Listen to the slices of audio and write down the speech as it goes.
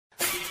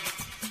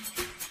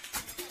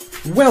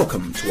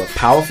Welcome to a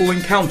powerful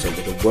encounter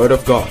with the Word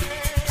of God,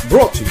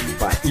 brought to you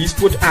by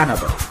Eastwood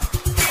Annabelle.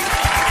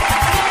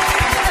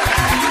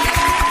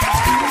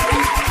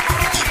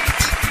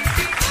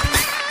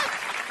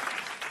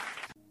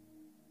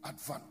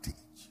 Advantage.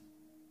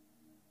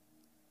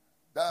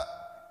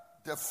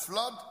 The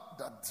flood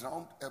that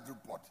drowned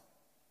everybody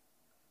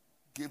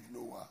gave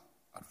Noah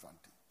advantage.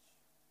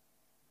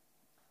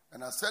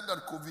 And I said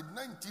that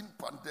COVID-19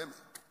 pandemic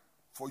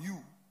for you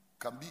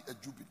can be a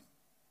jubilee.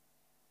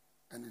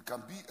 And it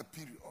can be a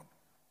period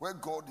where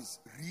God is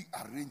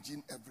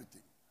rearranging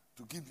everything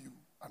to give you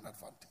an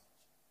advantage.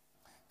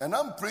 And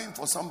I'm praying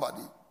for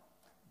somebody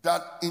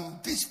that in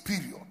this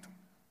period,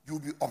 you'll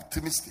be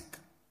optimistic.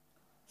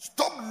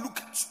 Stop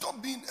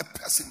being a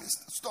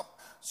pessimist.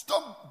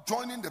 Stop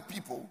joining the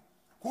people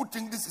who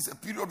think this is a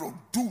period of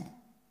doom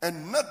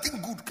and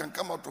nothing good can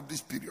come out of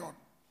this period.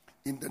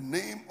 In the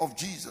name of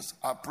Jesus,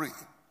 I pray.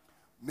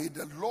 May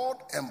the Lord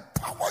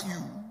empower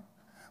you.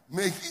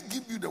 May He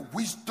give you the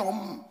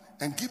wisdom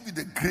and give you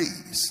the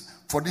grace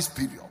for this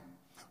period.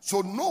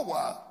 So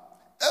Noah,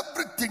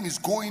 everything is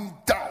going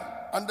down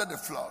under the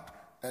flood,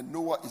 and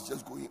Noah is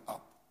just going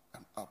up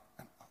and up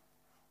and up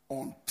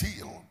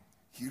until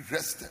he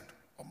rested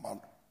on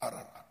Mount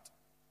Ararat.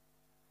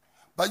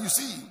 But you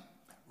see,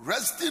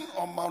 resting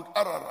on Mount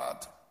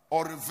Ararat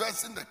or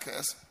reversing the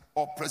curse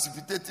or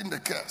precipitating the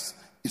curse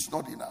is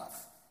not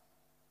enough.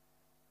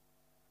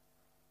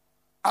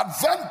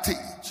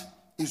 Advantage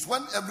is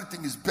when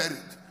everything is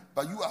buried,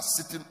 but you are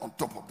sitting on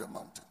top of the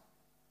mountain.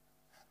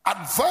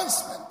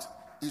 Advancement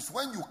is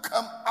when you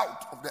come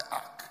out of the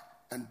ark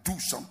and do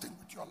something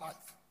with your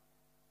life.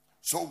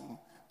 So,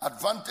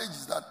 advantage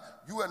is that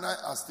you and I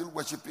are still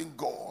worshiping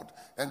God,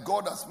 and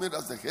God has made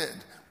us the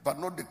head, but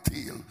not the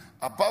tail,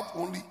 above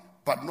only,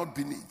 but not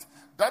beneath.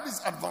 That is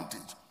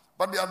advantage.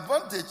 But the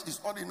advantage is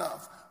not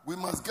enough. We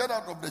must get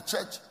out of the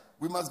church,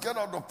 we must get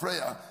out of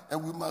prayer,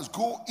 and we must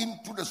go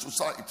into the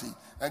society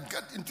and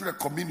get into the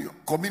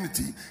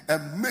community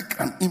and make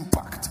an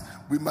impact.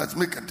 We must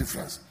make a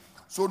difference.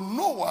 So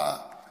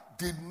Noah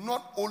did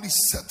not only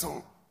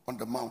settle on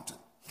the mountain,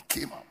 he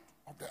came out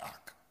of the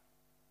ark.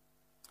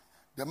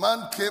 The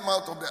man came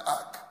out of the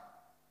ark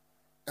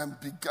and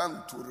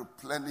began to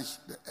replenish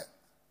the earth.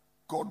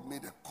 God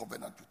made a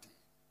covenant with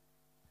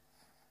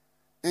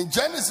him. In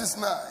Genesis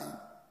 9,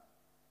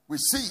 we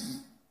see,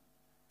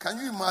 can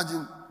you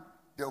imagine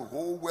the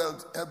whole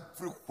world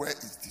everywhere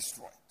is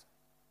destroyed?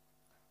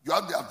 You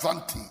have the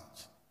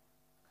advantage.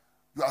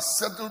 You are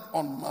settled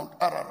on Mount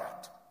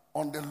Ararat,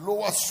 on the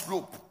lower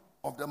slope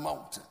of the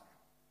mountain.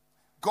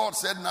 God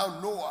said,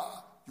 now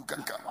Noah, you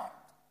can come out.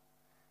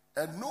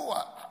 And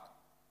Noah,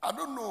 I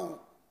don't know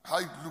how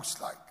it looks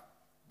like,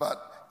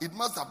 but it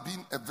must have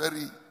been a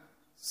very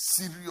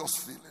serious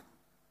feeling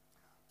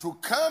to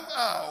come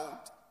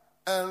out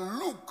and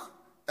look,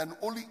 and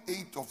only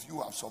 8 of you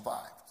have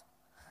survived.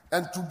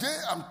 And today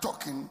I'm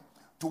talking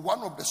to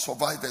one of the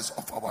survivors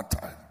of our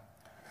time.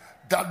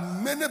 That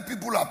many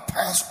people have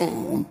passed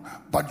on,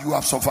 but you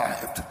have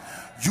survived.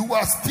 You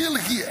are still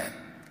here.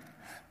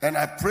 And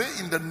I pray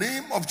in the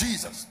name of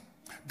Jesus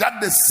that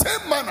the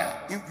same manner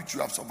in which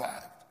you have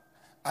survived,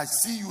 I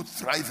see you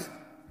thriving.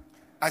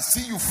 I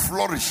see you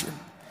flourishing.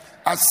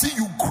 I see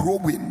you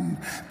growing.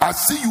 I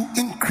see you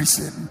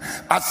increasing.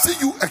 I see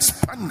you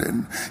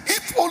expanding.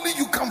 If only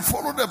you can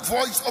follow the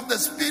voice of the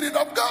Spirit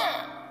of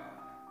God.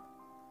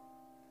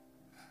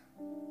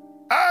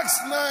 Acts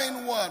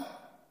 9:1.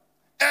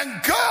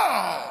 And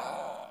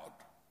God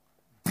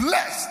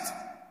blessed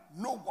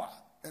Noah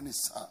and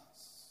his sons.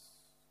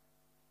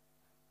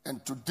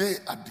 And today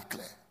I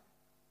declare,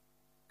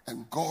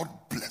 and God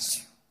bless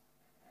you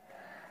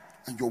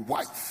and your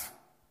wife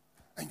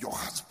and your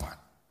husband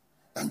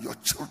and your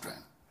children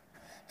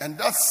and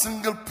that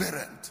single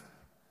parent.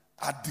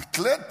 I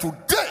declare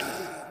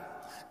today,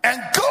 and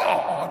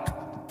God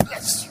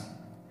bless you,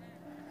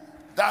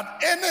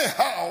 that any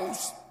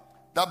house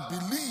that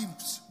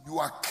believes you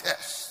are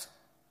cursed,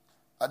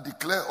 I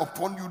declare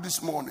upon you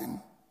this morning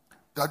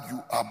that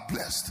you are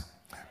blessed.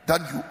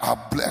 That you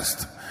are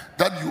blessed.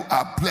 That you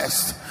are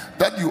blessed.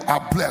 That you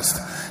are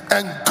blessed.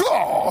 And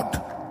God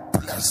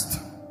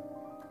blessed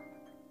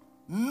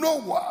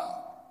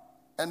Noah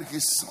and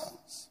his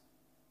sons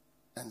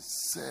and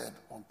said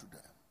unto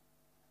them,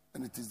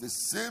 and it is the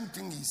same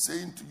thing he's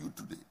saying to you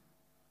today,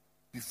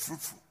 be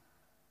fruitful,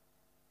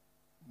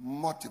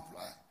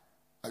 multiply.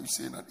 Are you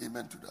saying an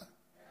amen to that?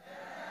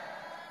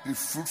 Be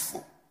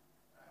fruitful,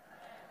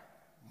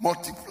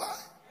 multiply.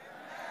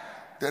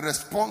 The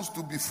response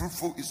to be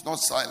fruitful is not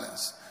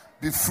silence.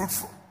 Be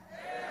fruitful,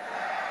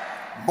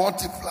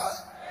 multiply,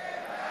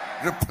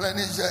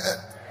 replenish the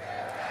earth.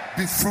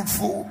 Be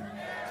fruitful,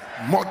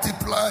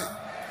 multiply,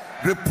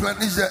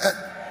 replenish the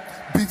earth.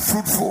 Be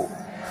fruitful,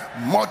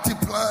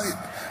 multiply,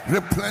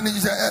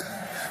 replenish the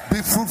earth.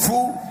 Be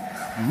fruitful,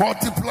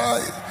 multiply,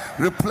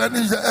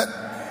 replenish the earth.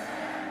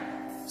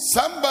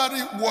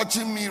 Somebody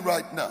watching me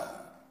right now,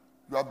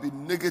 you have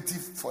been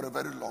negative for a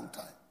very long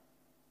time.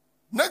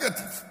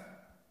 Negative.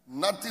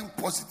 Nothing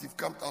positive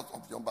comes out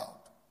of your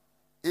mouth.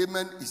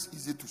 Amen is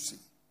easy to say.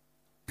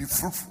 Be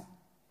fruitful.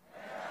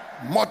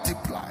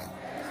 Multiply.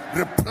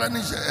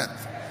 Replenish the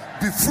earth.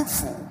 Be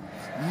fruitful.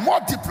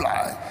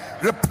 Multiply.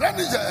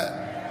 Replenish the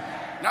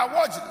earth. Now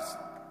watch this.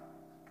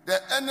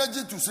 The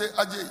energy to say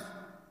Ajay.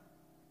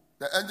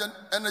 The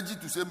energy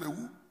to say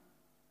Mewu.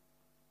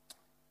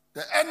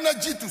 The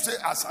energy to say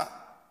Asa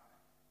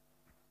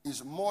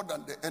is more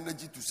than the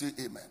energy to say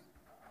amen.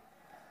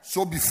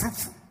 So be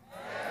fruitful.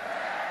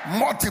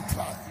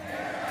 Multiply.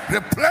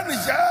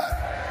 Replenish the earth.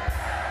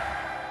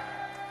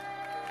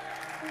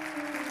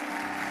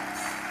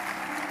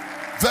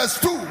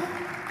 Verse 2.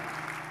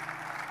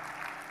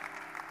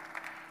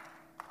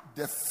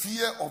 The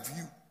fear of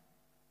you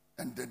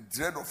and the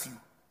dread of you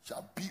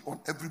shall be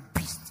on every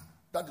beast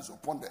that is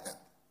upon the earth,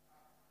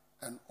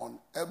 and on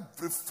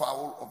every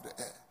fowl of the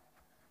air,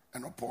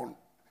 and upon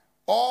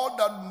all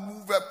that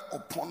moveth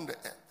upon the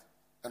earth,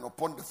 and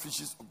upon the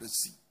fishes of the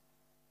sea.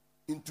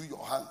 Into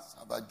your hands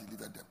have I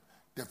delivered them.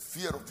 The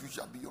fear of you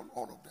shall be on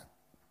all of them.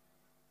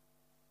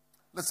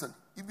 Listen,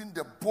 even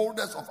the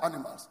boldest of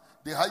animals,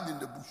 they hide in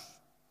the bush.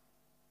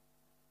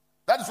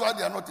 That is why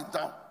they are not in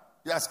town.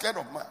 They are scared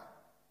of man.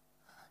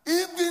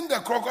 Even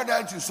the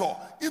crocodiles you saw,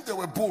 if they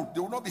were bold,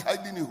 they would not be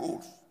hiding in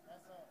holes.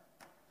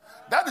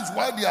 That is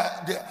why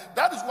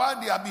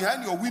they are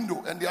behind your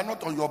window and they are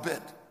not on your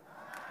bed.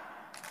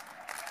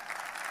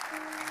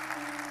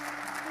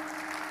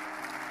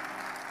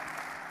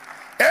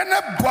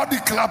 Anybody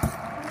clapping?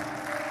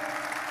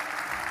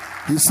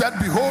 He said,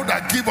 behold,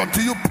 I give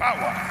unto you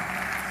power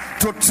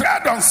to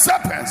tread on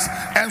serpents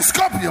and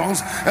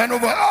scorpions and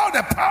over all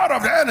the power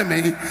of the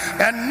enemy,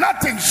 and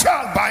nothing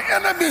shall by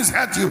any means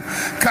hurt you.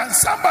 Can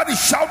somebody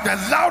shout the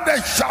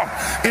loudest shout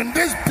in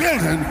this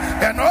building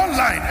and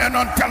online and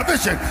on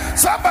television?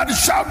 Somebody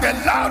shout the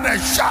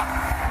loudest shout.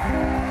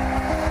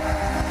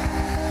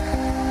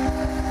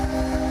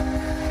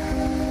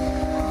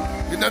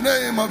 In the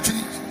name of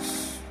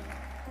Jesus.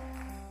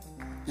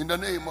 In the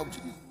name of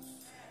Jesus.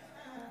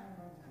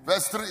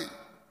 Verse 3.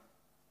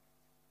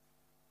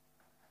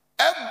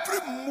 Every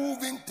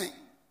moving thing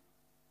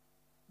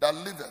that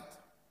liveth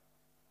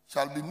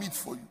shall be meat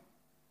for you.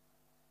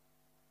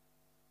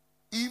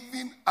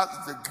 Even as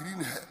the green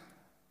herb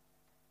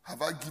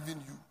have I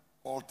given you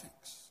all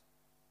things.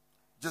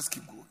 Just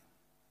keep going.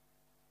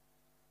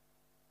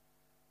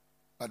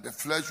 But the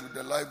flesh with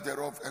the life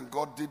thereof, and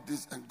God did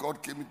this, and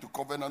God came into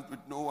covenant with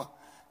Noah,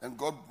 and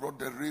God brought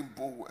the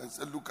rainbow and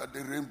said, look at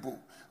the rainbow.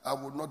 I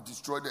will not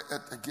destroy the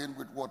earth again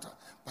with water.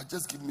 But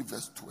just give me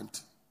verse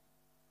 20.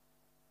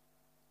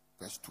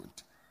 Verse 20.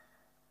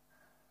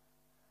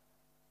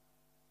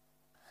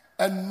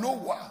 And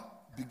Noah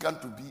began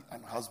to be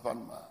an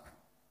husbandman,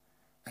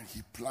 and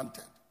he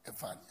planted a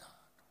vineyard.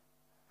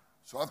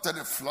 So after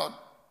the flood,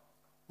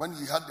 when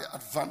he had the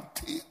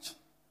advantage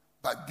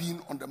by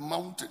being on the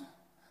mountain,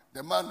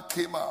 the man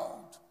came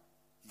out.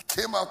 He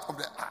came out of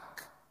the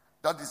ark.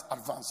 That is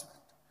advancement.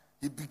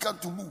 He began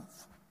to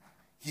move.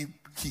 He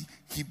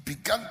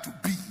began to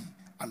be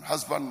an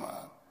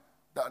husbandman.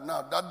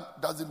 Now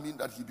that doesn't mean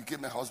that he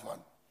became a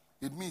husband.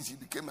 It means he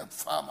became a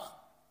farmer.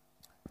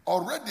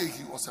 Already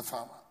he was a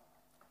farmer,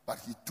 but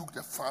he took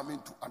the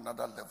farming to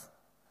another level.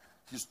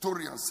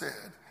 Historians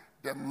said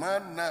the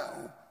man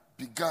now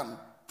began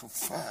to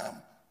farm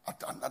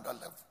at another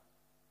level.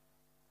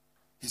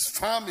 His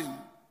farming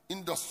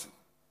industry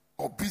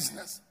or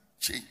business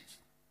changed.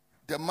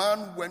 The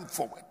man went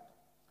forward.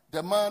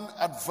 The man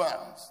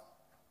advanced.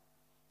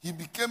 He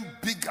became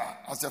bigger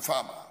as a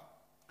farmer.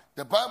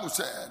 The Bible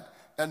said,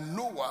 and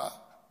Noah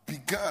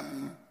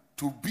began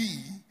to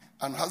be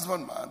an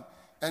husbandman,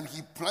 and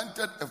he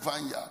planted a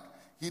vineyard.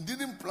 He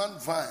didn't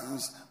plant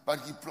vines, but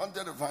he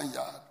planted a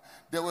vineyard.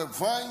 There were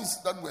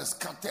vines that were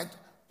scattered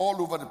all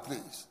over the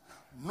place.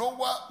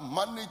 Noah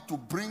managed to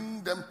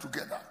bring them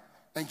together,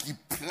 and he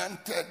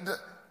planted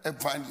a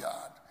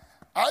vineyard.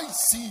 I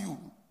see you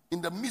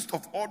in the midst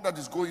of all that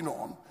is going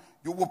on.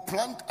 You will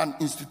plant an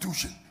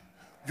institution.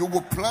 You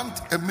will plant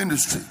a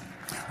ministry.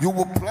 You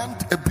will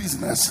plant a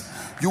business.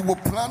 You will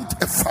plant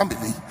a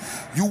family.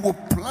 You will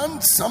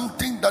plant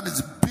something that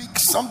is big,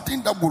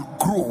 something that will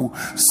grow,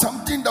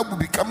 something that will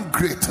become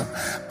greater.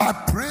 I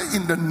pray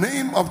in the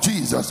name of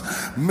Jesus,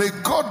 may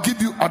God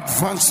give you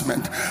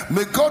advancement.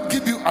 May God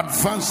give you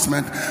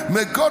advancement.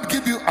 May God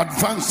give you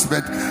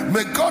advancement.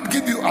 May God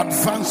give you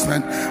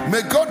advancement.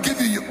 May God give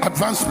you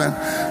advancement.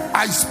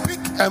 I speak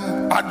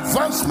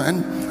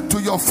advancement to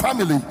your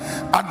family,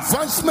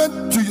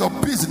 advancement to your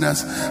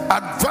business,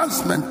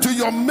 advancement to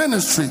your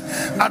ministry,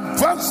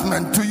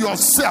 advancement to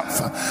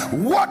yourself.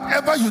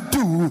 Whatever you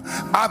do,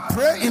 I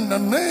pray in the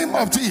name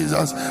of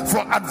Jesus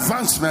for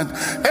advancement.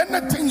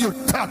 Anything you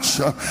touch,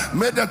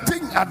 may the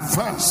thing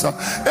advance.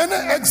 Any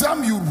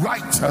exam you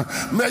write,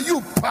 may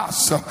you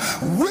pass.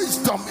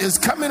 Wisdom is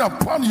coming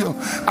upon you.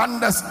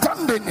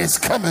 Understanding is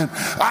coming.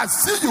 I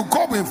see you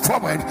going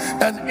forward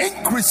and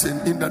increasing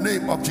in the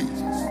name of Jesus.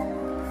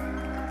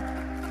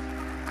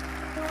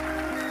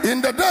 In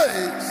the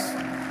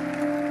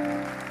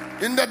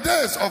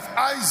days of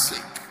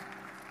Isaac,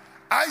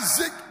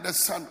 the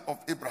son of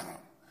Abraham.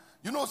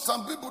 You know,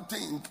 some people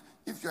think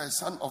if you're a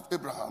son of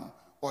Abraham,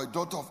 or a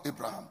daughter of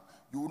Abraham,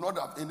 you will not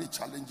have any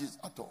challenges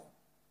at all.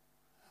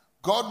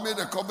 God made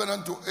a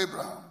covenant to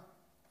Abraham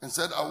and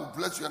said, I will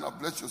bless you and I'll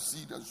bless your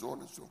seed, and so on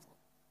and so forth.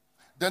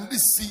 Then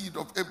this seed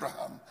of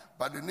Abraham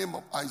by the name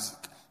of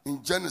Isaac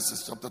in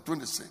Genesis chapter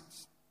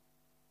 26.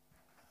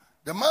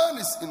 The man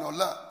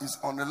is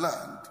on the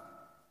land.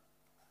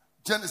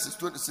 Genesis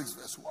 26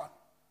 verse 1.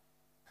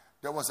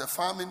 There was a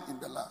famine in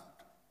the land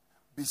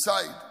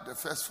beside the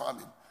first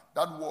famine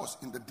that was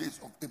in the days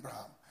of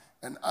Abraham.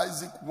 And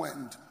Isaac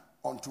went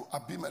unto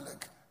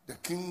Abimelech, the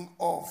king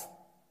of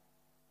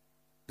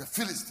the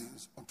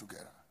Philistines, unto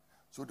Gerar.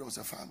 So there was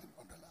a famine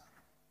on the land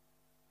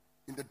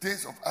in the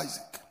days of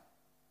Isaac,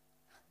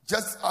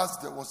 just as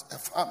there was a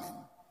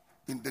famine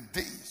in the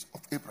days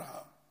of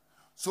Abraham.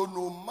 So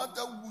no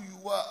matter who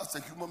you are as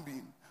a human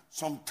being,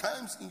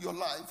 sometimes in your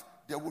life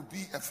there will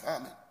be a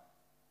famine.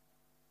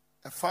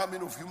 A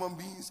famine of human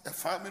beings, a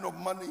famine of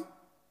money.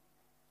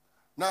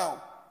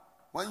 Now,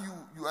 when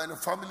you are in a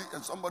family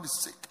and somebody's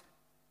sick,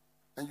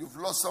 and you've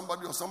lost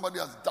somebody or somebody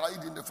has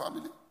died in the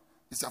family,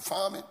 it's a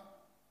famine.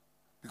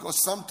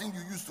 Because something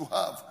you used to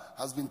have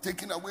has been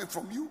taken away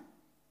from you.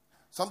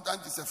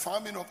 Sometimes it's a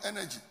famine of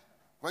energy.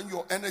 When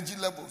your energy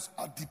levels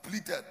are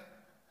depleted.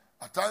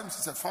 At times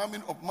it's a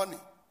famine of money.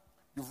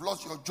 You've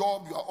lost your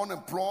job, you are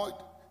unemployed.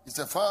 It's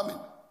a famine.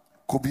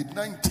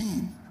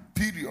 COVID-19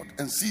 period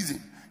and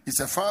season. It's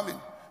a famine.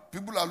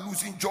 People are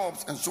losing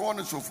jobs and so on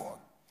and so forth.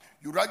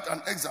 You write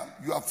an exam,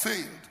 you have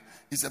failed.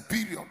 It's a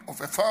period of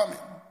a famine.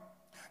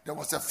 There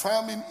was a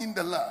famine in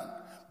the land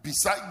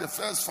beside the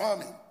first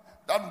famine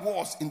that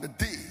was in the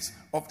days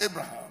of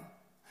Abraham.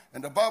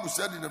 And the Bible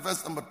said in the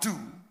verse number 2,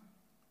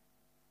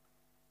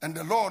 and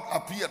the Lord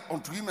appeared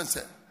unto him and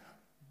said,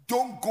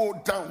 don't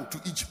go down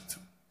to Egypt.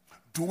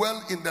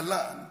 Dwell in the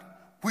land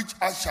which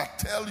I shall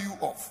tell you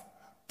of.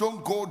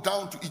 Don't go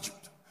down to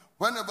Egypt.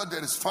 Whenever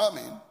there is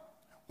famine,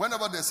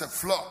 whenever there's a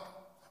flood,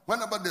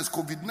 whenever there's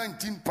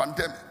COVID-19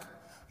 pandemic,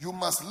 you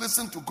must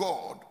listen to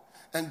God,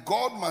 and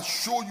God must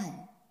show you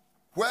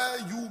where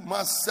you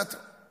must settle.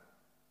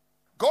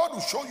 God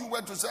will show you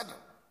where to settle.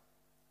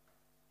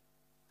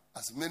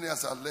 As many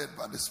as are led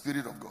by the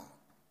Spirit of God,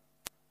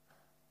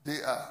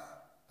 they are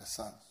the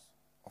sons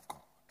of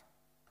God.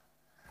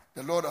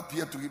 The Lord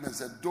appeared to him and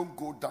said, don't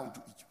go down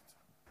to Egypt.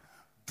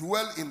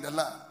 Dwell in the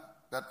land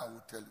that I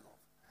will tell you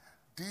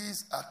of.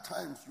 These are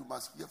times you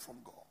must hear from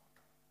God.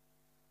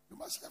 You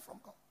must hear from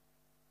God.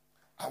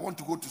 I want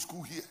to go to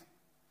school here,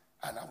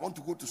 and I want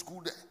to go to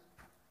school there,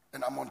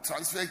 and I'm on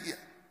transfer here,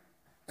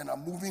 and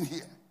I'm moving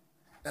here,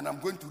 and I'm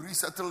going to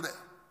resettle there,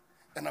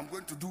 and I'm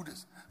going to do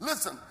this.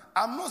 Listen,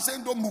 I'm not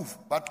saying don't move,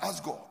 but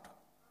ask God.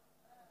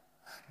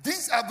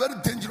 These are very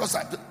dangerous.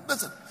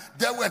 Listen,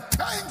 there were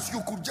times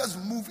you could just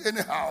move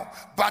anyhow,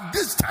 but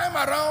this time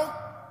around,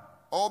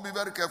 oh, be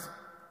very careful.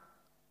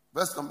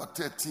 Verse number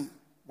 13,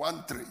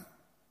 1-3.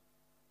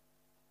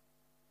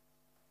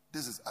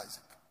 This is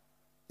Isaac.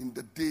 In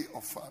the day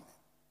of famine,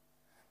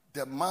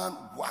 the man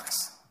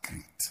waxed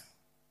great.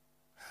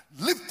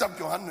 Lift up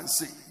your hand and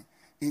say,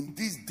 in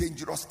these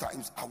dangerous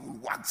times, I will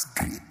wax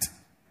great.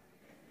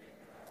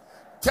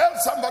 Tell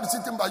somebody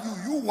sitting by you,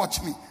 you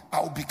watch me,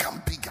 I will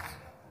become bigger.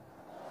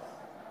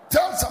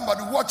 Tell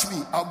somebody, watch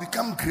me, I'll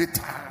become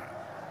greater.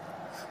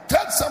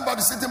 Tell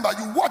somebody sitting by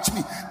you, watch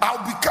me,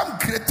 I'll become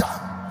greater.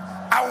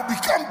 I will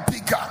become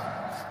bigger.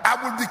 I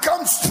will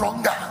become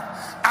stronger.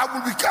 I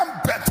will become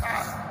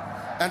better.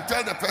 And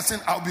tell the person,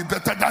 I'll be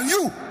better than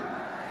you.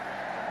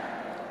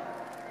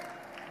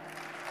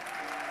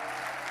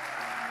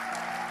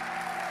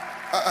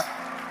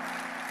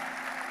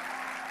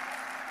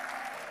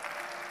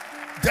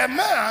 The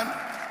man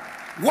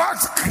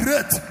was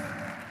great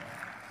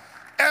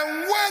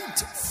and went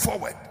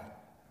forward.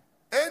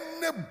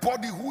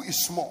 Anybody who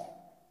is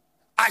small,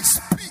 I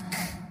speak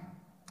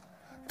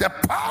the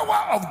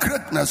power of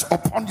greatness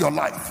upon your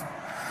life.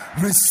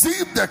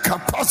 Receive the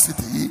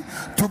capacity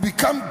to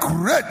become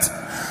great.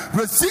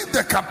 Receive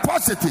the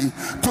capacity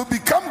to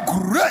become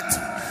great.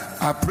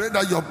 I pray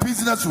that your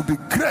business will be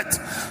great,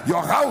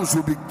 your house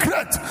will be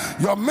great,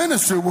 your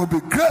ministry will be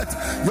great,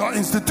 your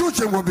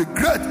institution will be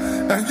great,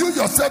 and you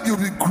yourself will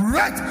be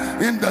great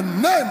in the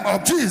name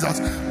of Jesus.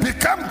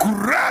 Become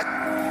great.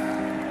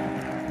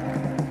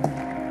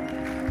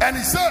 And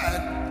he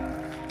said,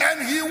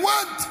 and he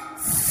went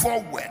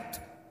forward.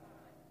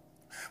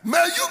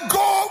 May you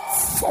go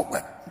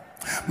forward.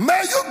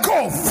 May you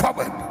go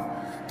forward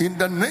in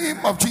the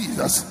name of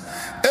Jesus.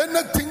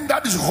 Anything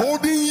that is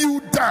holding you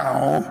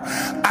down,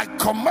 I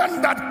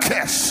command that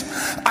curse,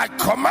 I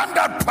command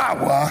that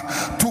power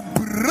to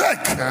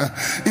break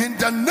in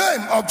the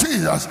name of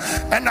Jesus.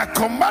 And I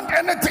command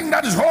anything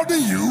that is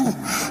holding you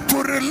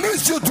to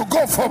release you to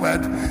go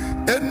forward.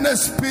 Any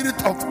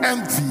spirit of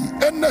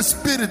envy, any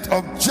spirit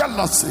of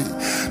jealousy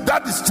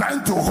that is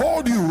trying to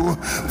hold you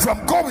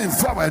from going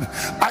forward,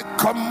 I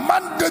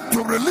command it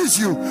to release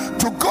you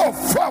to go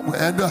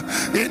forward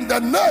in the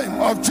name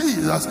of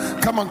Jesus.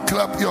 Come on,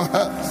 clap your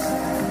hands.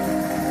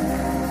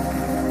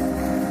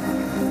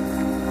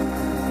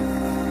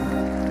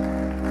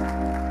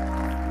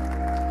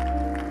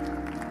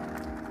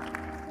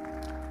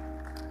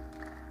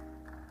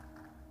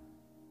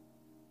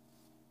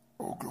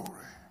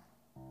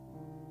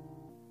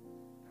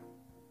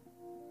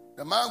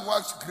 The man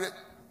was great,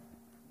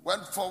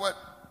 went forward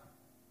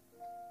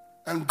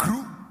and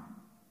grew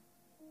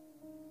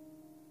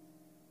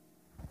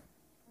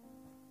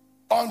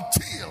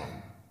until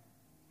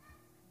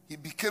he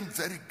became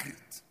very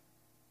great.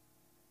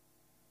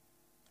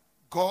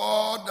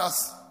 God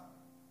has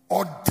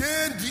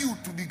ordained you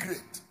to be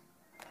great.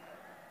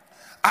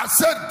 I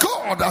said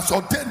God has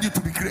ordained you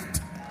to be great.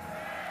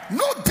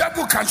 No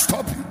devil can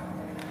stop you.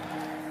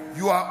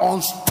 You are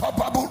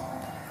unstoppable.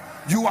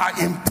 You are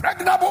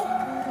impregnable.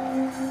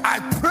 I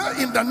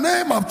pray in the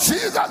name of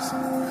Jesus,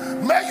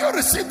 may you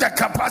receive the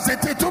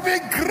capacity to be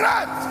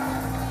great.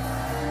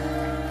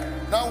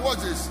 Now watch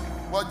this.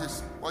 Watch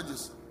this. Watch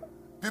this.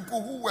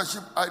 People who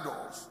worship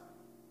idols,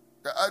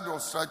 the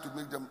idols try to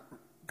make them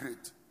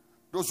great.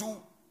 Those who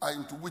are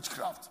into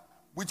witchcraft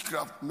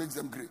makes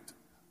them great.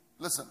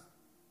 Listen,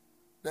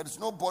 there is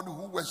nobody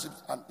who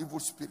worships an evil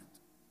spirit,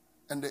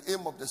 and the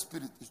aim of the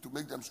spirit is to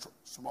make them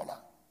smaller.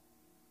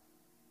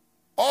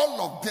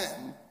 All of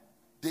them,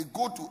 they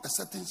go to a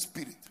certain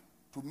spirit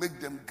to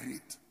make them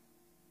great.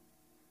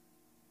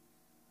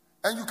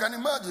 And you can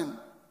imagine,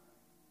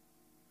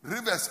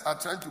 rivers are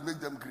trying to make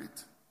them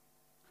great.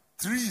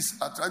 Trees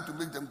are trying to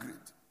make them great.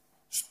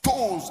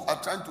 Stones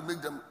are trying to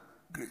make them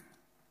great.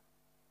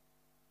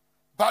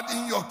 But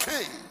in your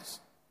case,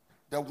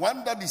 the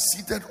one that is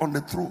seated on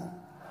the throne,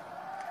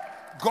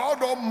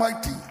 God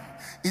Almighty,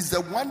 is the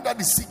one that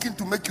is seeking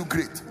to make you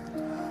great.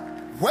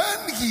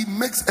 When he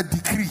makes a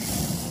decree,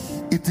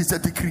 it is a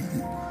decree.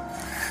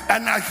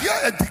 And I hear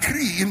a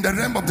decree in the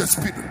realm of the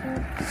spirit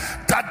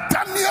that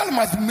Daniel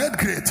must be made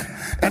great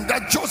and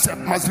that Joseph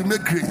must be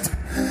made great.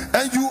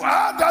 And you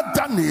are that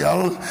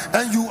Daniel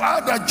and you are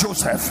that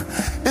Joseph.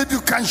 If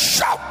you can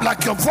shout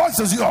like your voice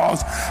is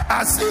yours,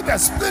 I see the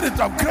spirit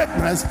of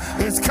greatness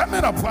is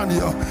coming upon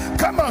you.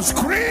 Come on,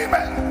 scream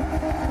it.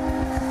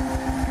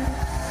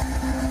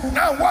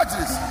 Now watch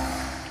this.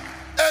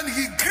 And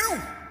he grew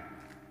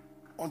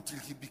until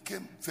he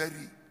became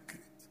very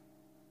great.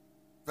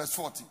 Verse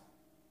 40.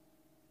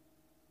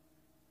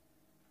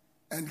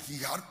 And he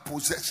had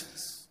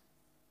possessions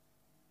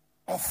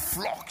of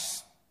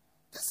flocks.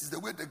 This is the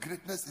way the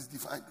greatness is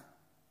defined.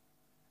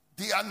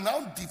 They are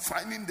now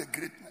defining the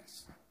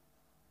greatness.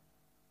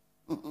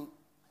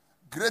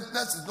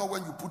 Greatness is not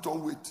when you put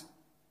on weight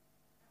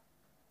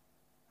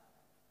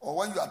or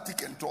when you are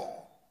thick and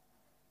tall.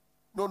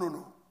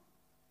 No.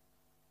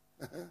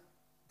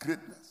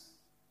 Greatness.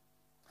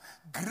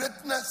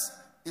 Greatness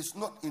is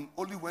not in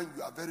only when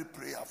you are very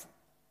prayerful.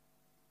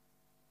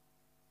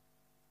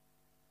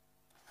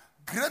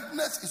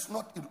 Greatness is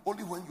not in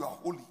only when you are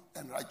holy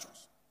and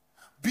righteous.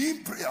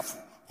 Being prayerful,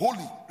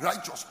 holy,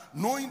 righteous,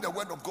 knowing the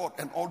word of God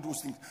and all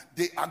those things,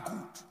 they are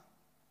good.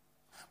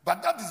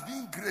 But that is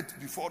being great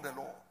before the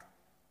Lord.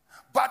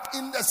 But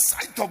in the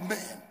sight of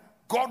man,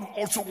 God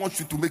also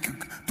wants you to make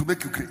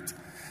you great.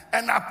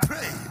 And I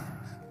pray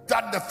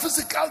that the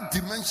physical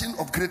dimension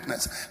of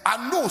greatness,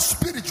 I know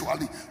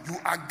spiritually you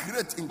are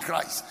great in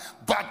Christ,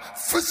 but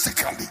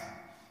physically,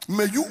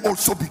 may you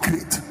also be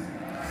great.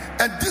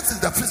 And this is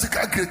the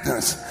physical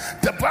greatness.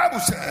 The Bible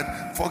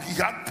said, for he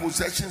had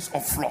possessions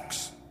of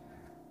flocks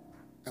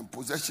and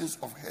possessions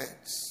of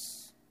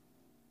herds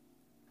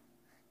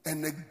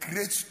and a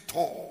great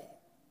store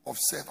of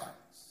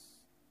servants.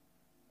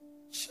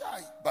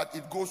 Shy, but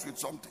it goes with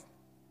something.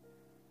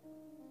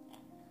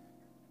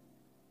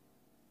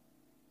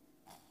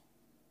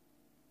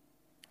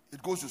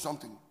 It goes with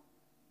something.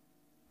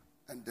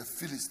 And the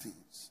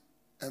Philistines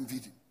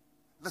envied him.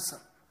 Listen,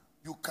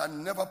 you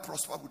can never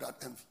prosper without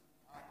envy.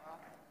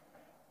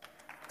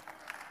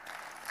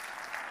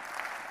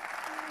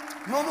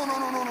 No.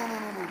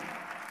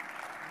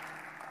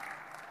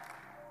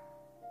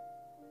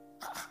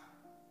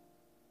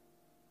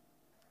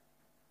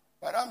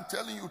 But I'm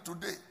telling you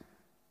today,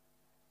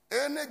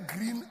 any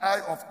green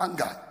eye of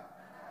anger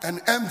and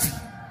envy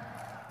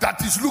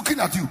that is looking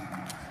at you,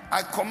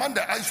 I command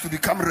the eyes to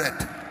become red.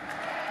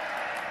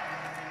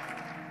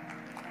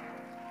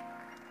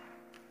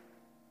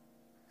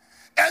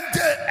 And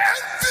they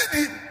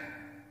envied him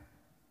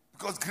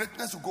because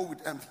greatness will go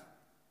with envy.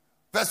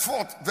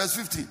 Verse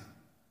 15.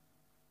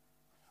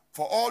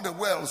 For all the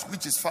wells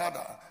which his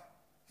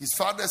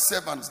father's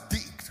servants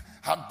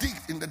had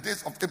digged in the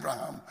days of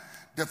Abraham,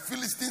 the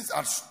Philistines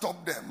had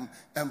stopped them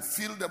and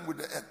filled them with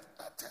the earth.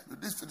 I tell you,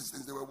 these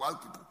Philistines, they were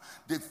wild people.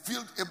 They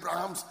filled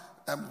Abraham's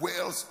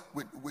wells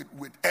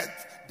with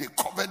earth. They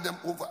covered them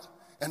over.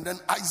 And then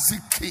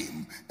Isaac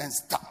came and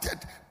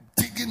started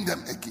digging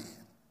them again.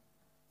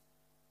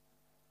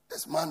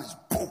 This man is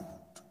bold.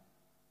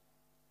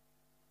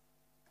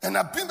 And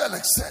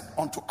Abimelech said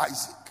unto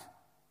Isaac,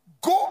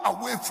 go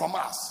away from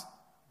us,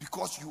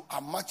 because you are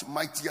much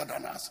mightier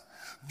than us.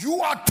 You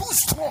are too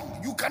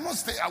strong. You cannot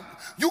stay out.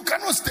 You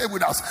cannot stay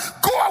with us.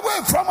 Go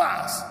away from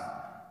us.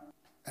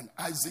 And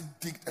Isaac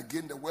digged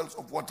again the wells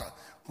of water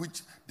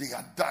which they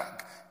had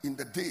dug in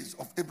the days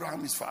of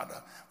Abraham his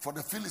father. For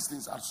the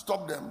Philistines had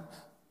stopped them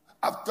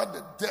after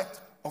the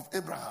death of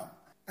Abraham.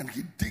 And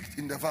he digged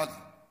in the valley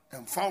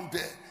and found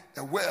there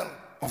a well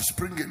of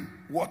springing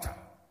water.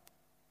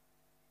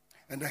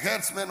 And the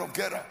herdsmen of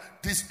Gerar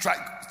did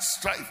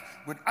strife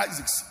with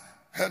Isaac's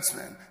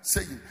herdsmen,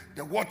 saying,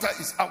 the water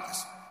is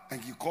ours.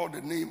 And he called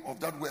the name of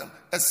that well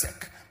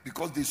Esek,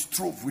 because they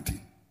strove with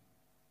him.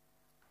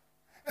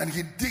 And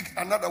he digged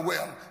another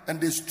well,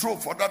 and they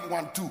strove for that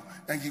one too,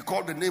 and he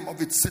called the name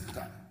of it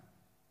Sitna.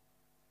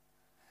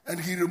 And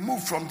he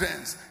removed from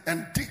thence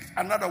and digged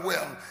another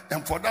well,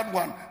 and for that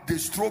one they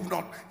strove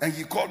not, and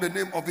he called the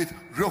name of it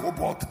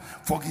Rehoboth,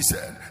 for he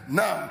said,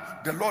 now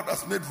the Lord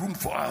has made room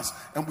for us,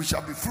 and we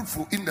shall be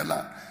fruitful in the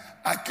land.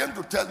 I came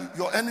to tell you,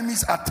 your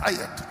enemies are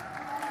tired.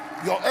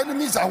 Your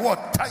enemies are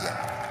what?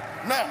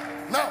 Tired. Now,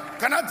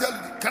 can I tell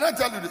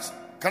you this?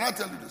 Can I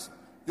tell you this?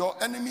 Your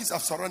enemies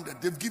have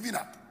surrendered. They've given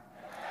up.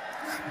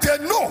 They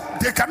know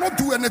they cannot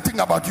do anything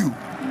about you.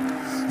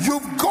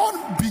 You've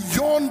gone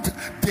beyond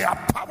their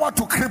power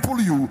to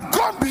cripple you,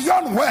 gone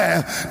beyond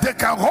where they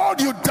can hold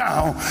you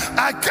down.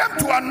 I came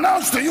to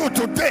announce to you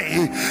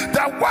today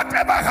that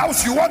whatever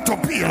house you want to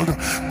build,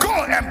 go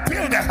and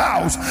build a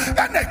house.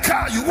 And a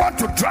car you want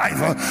to drive,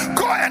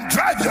 go and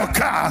drive your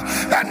car.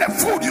 And the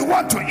food you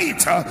want to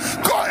eat,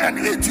 go and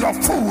eat your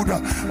food.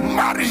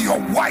 Marry your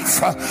wife,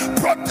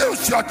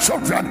 produce your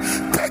children,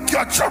 take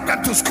your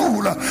children to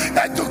school,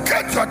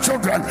 educate your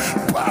children,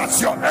 pass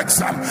your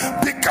exam,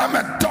 become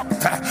a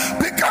doctor,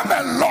 become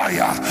a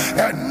lawyer,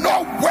 and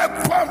no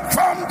weapon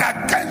formed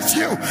against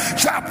you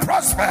shall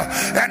prosper,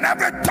 and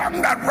every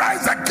tongue that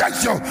rises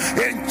against you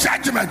in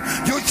judgment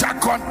you shall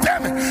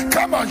condemn it.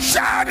 Come on,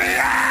 shout it.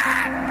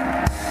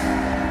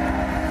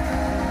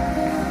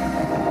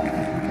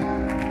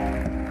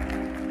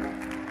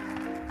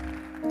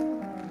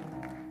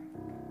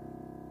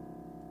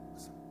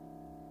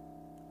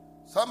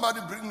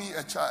 Somebody bring me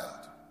a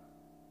child.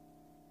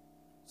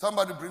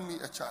 Somebody bring me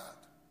a child.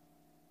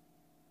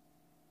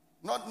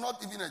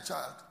 Not even a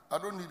child. I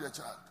don't need a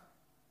child.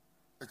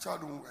 A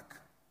child won't work.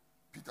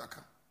 Peter,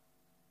 come.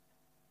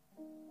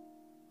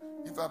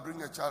 If I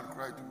bring a child,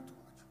 cry too much.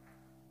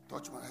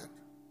 Touch my head.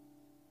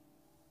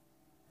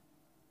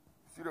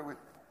 See the way.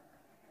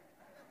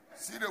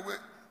 See the way.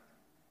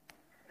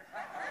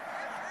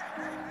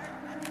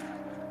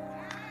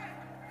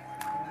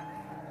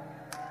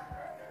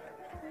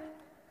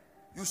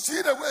 You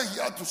see the way he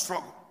had to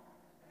struggle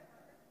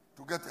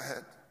to get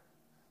ahead.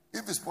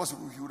 If it's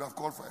possible, he would have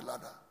called for a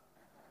ladder.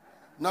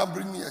 Now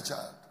bring me a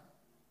child.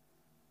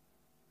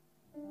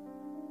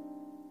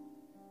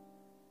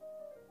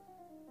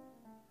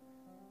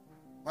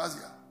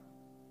 Mazia,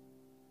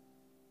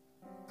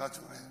 touch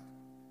my head.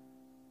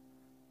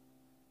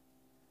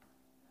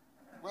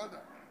 Well done.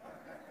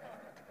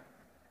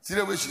 See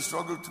the way she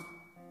struggled too.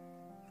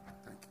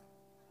 Thank you.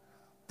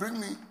 Bring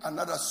me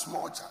another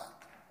small child.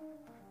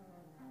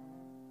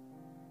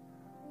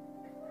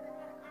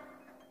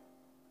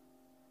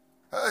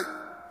 Hey,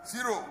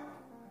 Zero,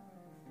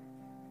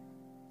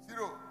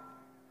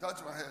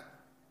 touch my head.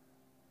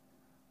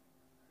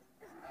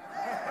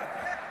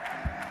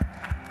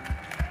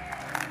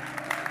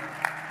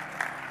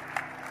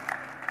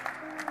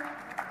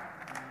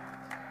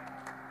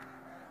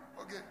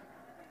 Okay,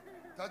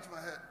 touch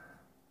my head.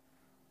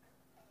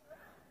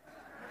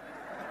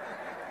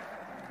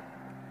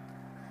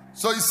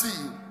 So you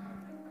see,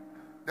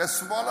 the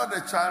smaller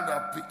the child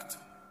are picked,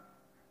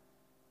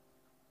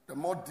 the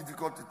more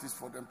difficult it is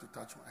for them to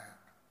touch my head.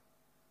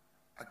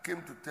 I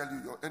came to tell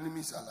you, your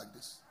enemies are like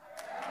this.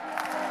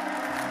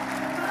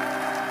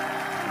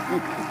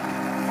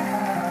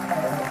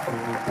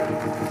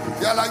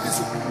 They are like this.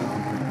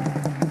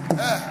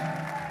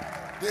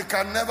 They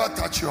can never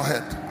touch your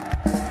head.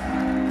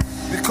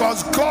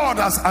 Because God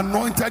has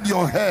anointed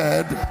your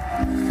head.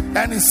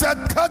 And he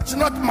said, touch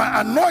not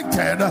my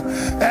anointed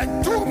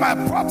and do my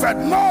prophet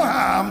no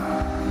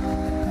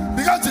harm.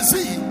 Because you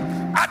see,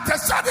 at a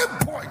certain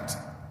point,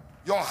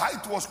 your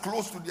height was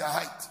close to their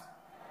height.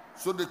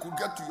 So they could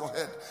get to your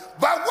head.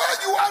 But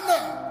where you are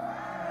now,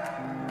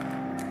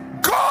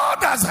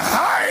 God has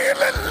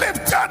highly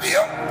lifted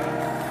you.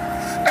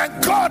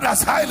 And God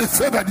has highly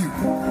favored you.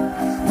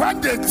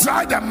 When they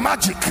try the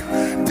magic,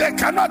 they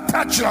cannot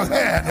touch your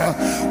head.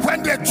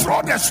 When they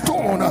throw the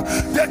stone,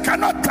 they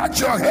cannot touch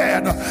your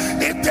head.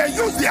 If they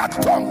use their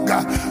tongue,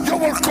 you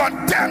will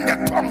condemn the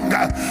tongue.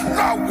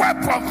 No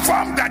weapon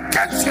formed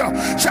against you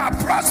shall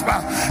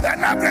prosper,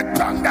 and every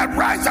tongue that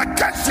rises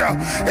against you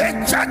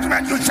in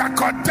judgment you shall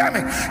condemn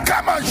it.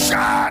 Come on,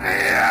 shout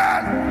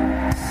it.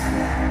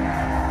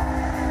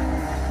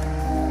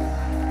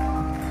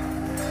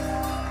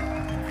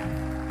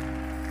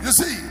 You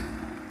see,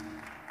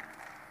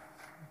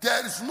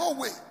 there is no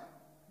way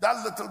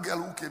that little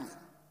girl who came in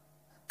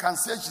can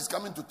say she's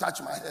coming to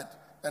touch my head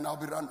and I'll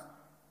be running.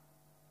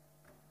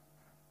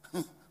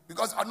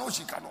 Because I know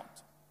she cannot.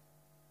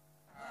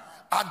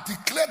 I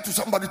declare to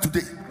somebody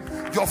today,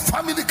 your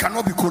family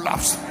cannot be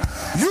collapsed.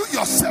 You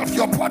yourself,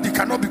 your body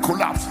cannot be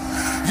collapsed.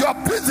 Your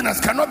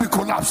business cannot be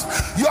collapsed.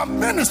 Your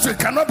ministry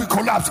cannot be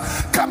collapsed.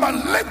 Come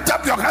and lift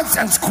up your hands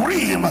and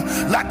scream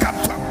like I'm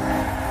talking.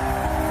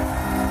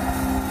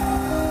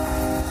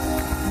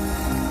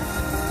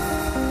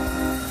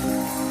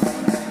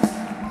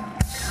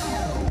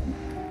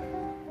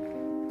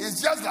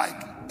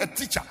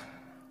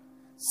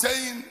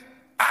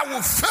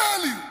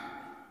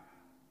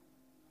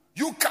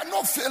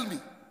 not fail me,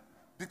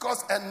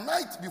 because a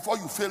night before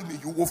you fail me,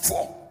 you will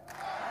fall.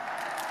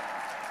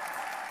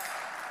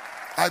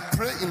 I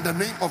pray in the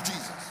name of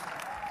Jesus.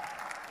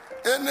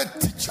 Any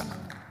teacher,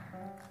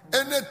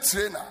 any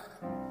trainer,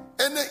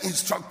 any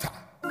instructor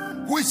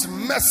who is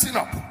messing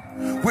up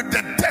with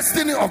the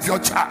destiny of your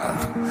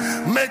child,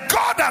 may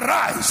God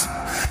arise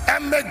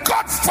and may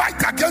God fight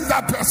against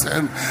that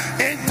person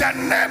in the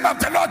name of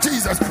the Lord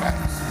Jesus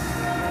Christ.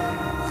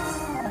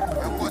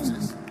 And watch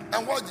this.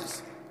 And watch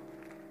this.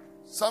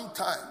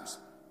 Sometimes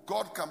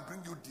God can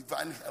bring you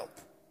divine help.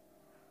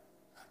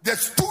 The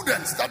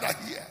students that are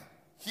here,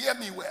 hear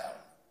me well.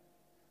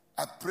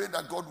 I pray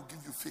that God will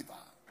give you favor.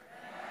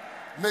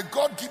 May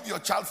God give your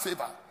child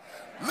favor.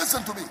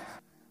 Listen to me.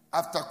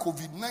 After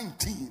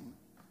COVID-19,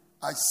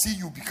 I see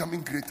you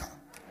becoming greater.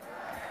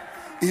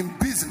 In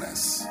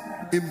business,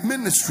 in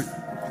ministry.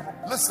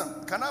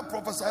 Listen, can I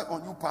prophesy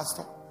on you,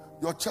 pastor?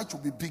 Your church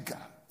will be bigger,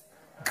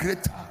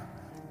 greater,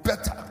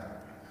 better.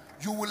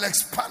 You will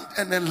expand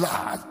and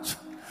enlarge.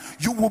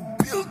 You will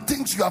build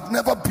things you have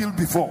never built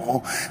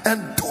before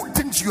and do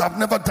things you have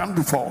never done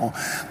before.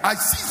 I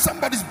see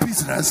somebody's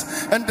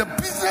business, and the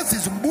business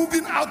is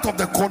moving out of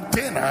the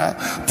container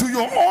to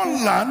your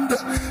own land,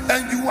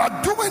 and you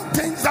are doing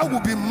things that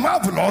will be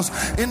marvelous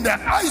in the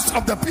eyes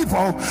of the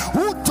people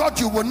who thought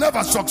you will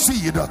never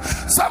succeed.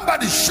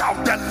 Somebody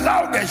shout the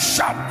loudest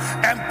shout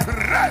and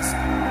press.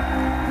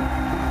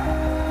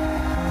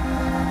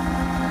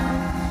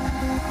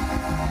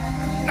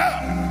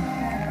 Now,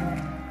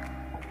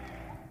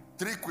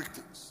 3 quick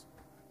things.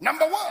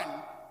 Number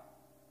 1,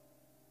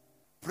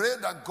 pray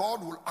that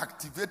God will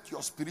activate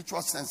your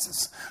spiritual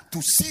senses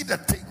to see the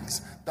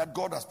things that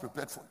God has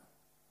prepared for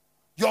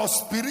you. Your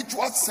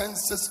spiritual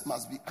senses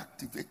must be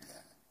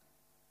activated.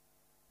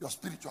 Your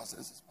spiritual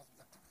senses must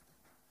be activated.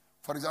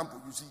 For example,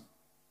 you see,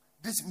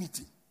 this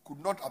meeting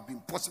could not have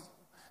been possible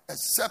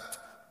except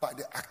by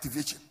the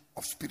activation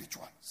of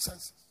spiritual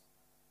senses.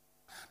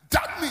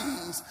 That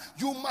means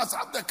you must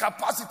have the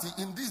capacity.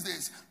 In these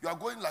days, you are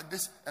going like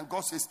this and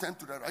God says turn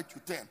to the right,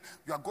 you turn.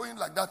 You are going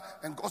like that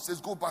and God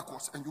says go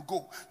backwards and you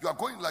go. You are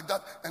going like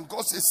that and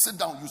God says sit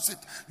down, you sit.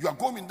 You are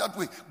going that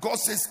way, God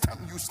says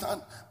stand, you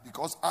stand.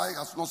 Because eye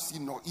has not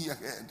seen nor ear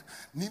heard,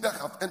 neither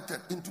have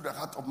entered into the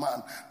heart of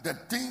man the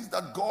things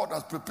that God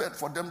has prepared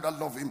for them that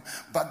love him.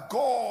 But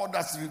God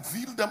has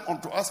revealed them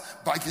unto us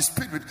by his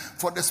Spirit.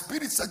 For the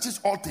Spirit searches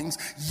all things,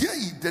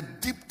 yea, the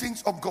deep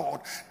things of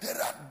God. There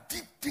are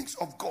deep things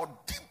of God,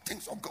 deep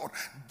things of God,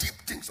 deep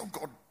things of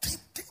God, deep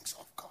things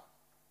of God.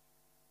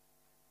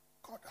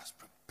 God has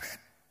prepared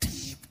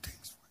deep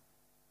things for you.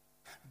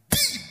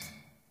 Deep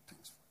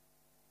things for you.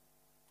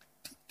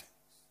 Deep things.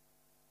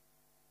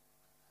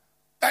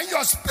 And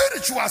your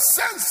spiritual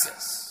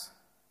senses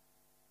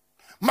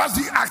must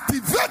be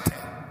activated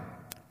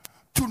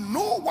to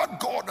know what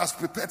God has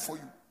prepared for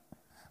you.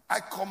 I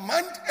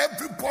command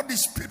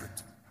everybody's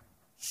spirit,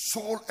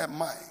 soul, and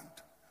mind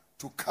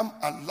to come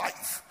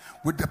alive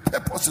with the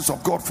purposes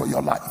of God for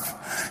your life.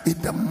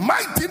 In the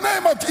mighty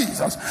name of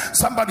Jesus,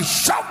 somebody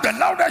shout the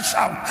loudest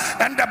shout,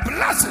 and the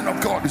blessing of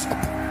God is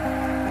upon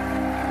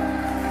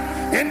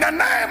you. In the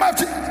name of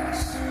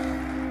Jesus.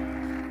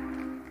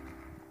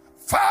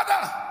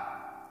 Father,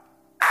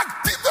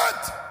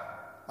 activate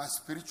my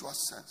spiritual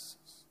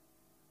senses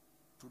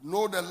to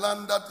know the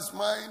land that is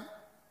mine,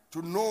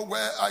 to know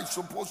where I'm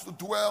supposed to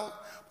dwell,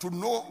 to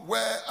know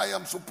where I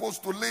am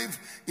supposed to live,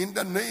 in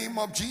the name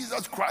of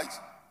Jesus Christ.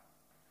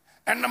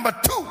 And number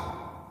 2,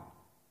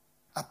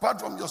 apart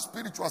from your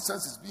spiritual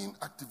senses being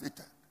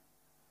activated,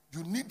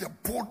 you need the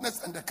boldness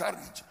and the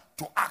courage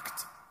to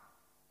act.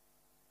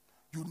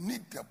 You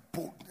need the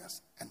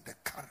boldness and the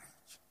courage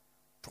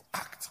to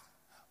act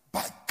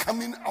by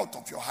coming out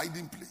of your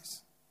hiding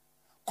place.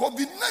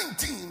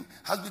 COVID-19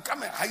 has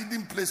become a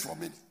hiding place for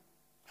many.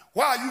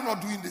 Why are you not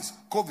doing this?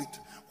 COVID.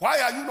 Why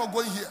are you not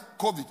going here?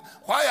 COVID.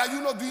 Why are you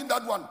not doing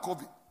that one?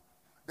 COVID.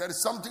 There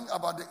is something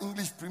about the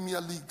English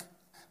Premier League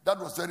that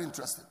was very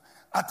interesting.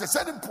 At a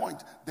certain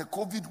point, the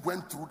COVID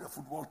went through the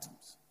football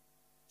teams.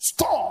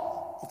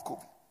 Storm of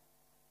COVID.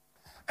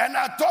 And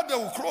I thought they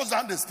would close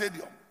down the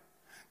stadium.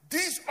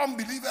 These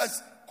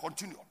unbelievers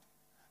continued.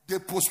 They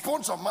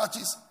postponed some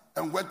matches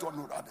and went on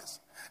with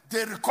others.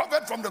 They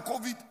recovered from the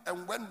COVID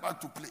and went back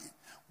to play.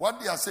 What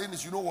they are saying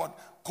is, you know what?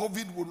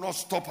 COVID will not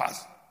stop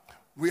us.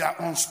 We are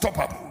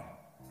unstoppable.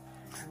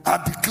 I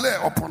declare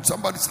upon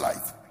somebody's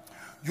life,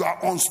 you are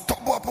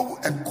unstoppable,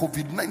 and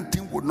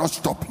COVID-19 will not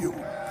stop you.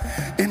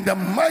 In the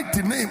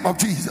mighty name of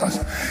Jesus,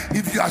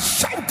 if you are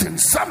shouting,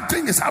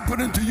 something is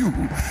happening to you.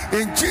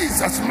 In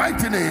Jesus'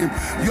 mighty name,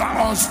 you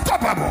are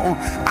unstoppable.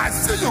 I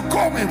see you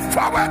going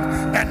forward,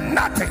 and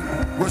nothing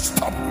will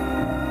stop you.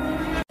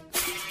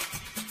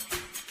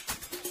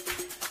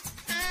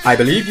 I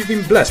believe you've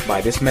been blessed by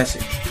this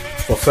message.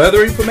 For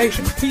further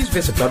information, please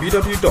visit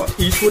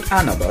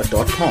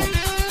www.eastwoodanaba.com.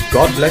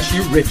 God bless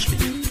you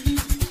richly.